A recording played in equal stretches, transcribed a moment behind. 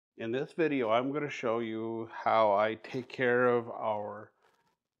In this video, I'm going to show you how I take care of our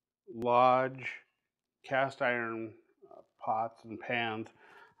Lodge cast iron pots and pans.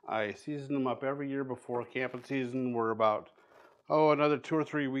 I season them up every year before camping season. We're about, another 2 or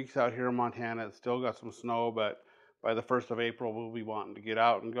 3 weeks out here in Montana. It's still got some snow, but by the 1st of April, we'll be wanting to get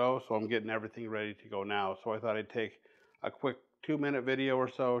out and go. So I'm getting everything ready to go now. So I thought I'd take a quick 2-minute video or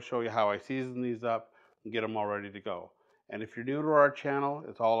so, show you how I season these up and get them all ready to go. And if you're new to our channel,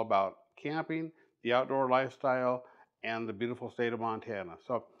 it's all about camping, the outdoor lifestyle, and the beautiful state of Montana.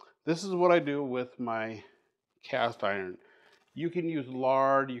 So this is what I do with my cast iron. You can use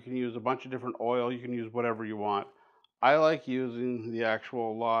lard, you can use a bunch of different oil, you can use whatever you want. I like using the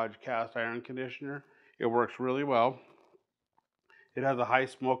actual Lodge cast iron conditioner. It works really well. It has a high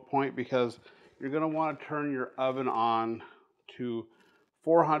smoke point because you're going to want to turn your oven on to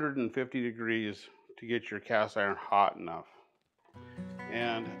 450 degrees to get your cast iron hot enough.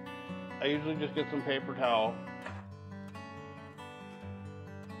 And I usually just get some paper towel,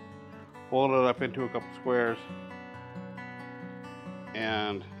 fold it up into a couple squares,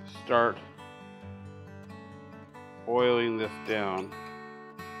 and start oiling this down.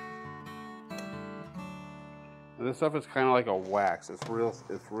 And this stuff is kind of like a wax. It's real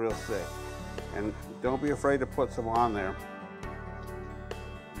thick. And don't be afraid to put some on there.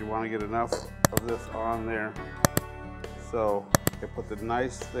 You want to get enough of this on there so it puts a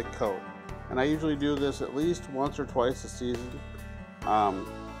nice thick coat. And I usually do this at least once or twice a season.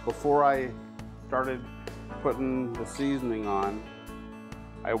 Before I started putting the seasoning on,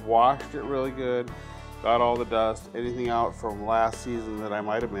 I washed it really good, got all the dust, anything out from last season that I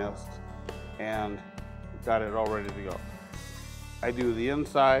might have missed, and got it all ready to go. I do the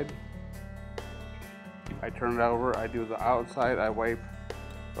inside, I turn it over, I do the outside, I wipe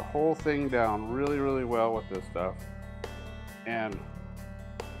the whole thing down really well with this stuff. And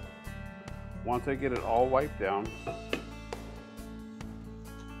once I get it all wiped down,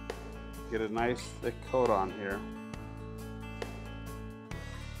 get a nice thick coat on here,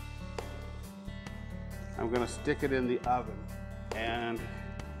 I'm going to stick it in the oven and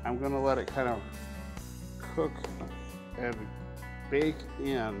I'm going to let it kind of cook and bake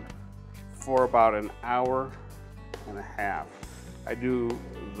in for about an hour and a half. I do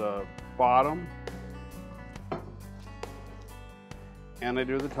the bottom and I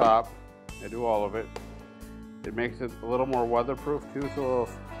do the top. I do all of it. It makes it a little more weatherproof too. So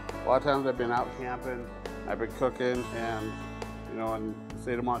a lot of times I've been out camping, I've been cooking, and you know, in the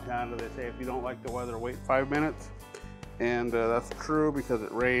state of Montana, they say if you don't like the weather, wait 5 minutes. And that's true because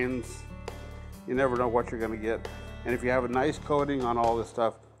it rains. You never know what you're going to get. And if you have a nice coating on all this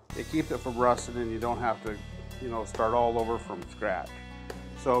stuff, it keeps it from rusting and you don't have to, you know, start all over from scratch.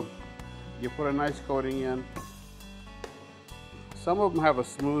 So you put a nice coating in. Some of them have a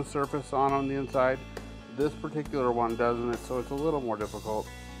smooth surface on the inside. This particular one doesn't, so it's a little more difficult.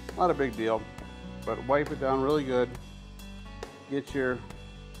 Not a big deal, but wipe it down really good. Get your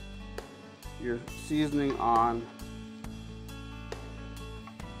seasoning on.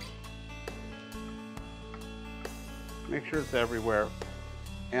 Make sure it's everywhere.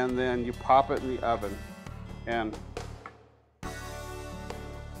 And then you pop it in the oven. And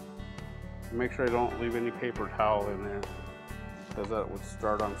make sure I don't leave any paper towel in there, because that would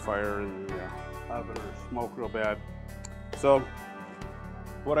start on fire in the oven or smoke real bad. So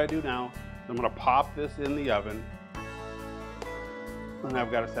what I do now, I'm going to pop this in the oven, and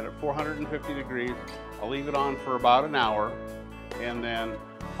I've got it set at 450 degrees. I'll leave it on for about an hour, and then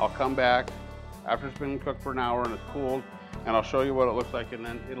I'll come back after it's been cooked for an hour and it's cooled, and I'll show you what it looks like, and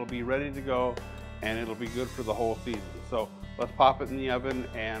then it'll be ready to go and it'll be good for the whole season. So let's pop it in the oven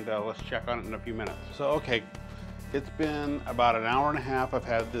and let's check on it in a few minutes. So okay, it's been about an hour and a half. I've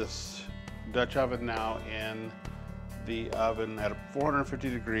had this Dutch oven now in the oven at 450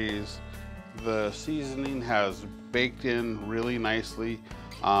 degrees. The seasoning has baked in really nicely.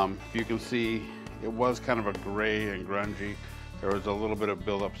 You can see it was kind of a gray and grungy. There was a little bit of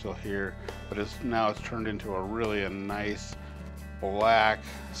buildup still here, but now it's turned into a nice black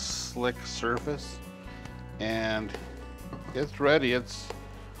slick surface, and it's ready.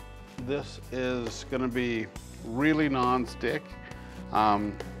 This is going to be really non-stick.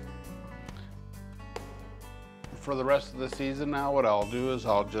 For the rest of the season now, what I'll do is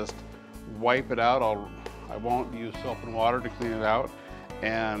I'll just wipe it out. I won't use soap and water to clean it out,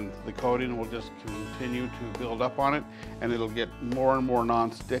 and the coating will just continue to build up on it, and it'll get more and more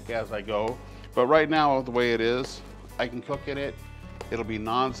non-stick as I go. But right now, the way it is, I can cook in it. It'll be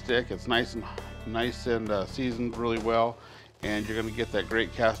non-stick. It's nice and seasoned really well, and you're going to get that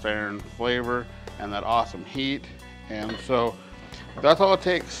great cast iron flavor and that awesome heat. And so that's all it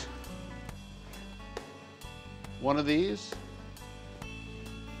takes one of these,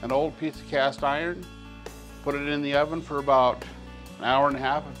 an old piece of cast iron, put it in the oven for about an hour and a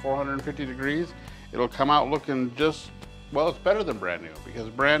half at 450 degrees. It'll come out looking just, well, it's better than brand new, because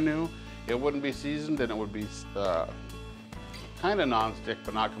brand new, it wouldn't be seasoned and it would be kind of non-stick,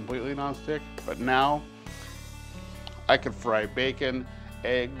 but not completely non-stick. But now I could fry bacon,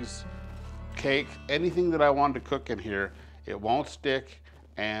 eggs, cake, anything that I wanted to cook in here. It won't stick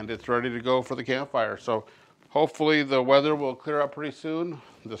and it's ready to go for the campfire. So hopefully the weather will clear up pretty soon.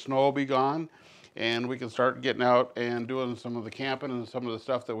 The snow will be gone and we can start getting out and doing some of the camping and some of the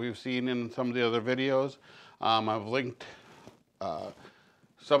stuff that we've seen in some of the other videos. I've linked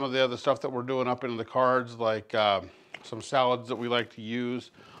some of the other stuff that we're doing up into the cards, like some salads that we like to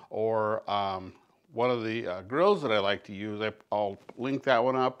use, or one of the grills that I like to use. I'll link that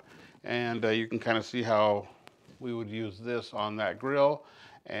one up, and you can kind of see how we would use this on that grill.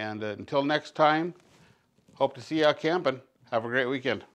 And until next time, hope to see you out camping. Have a great weekend.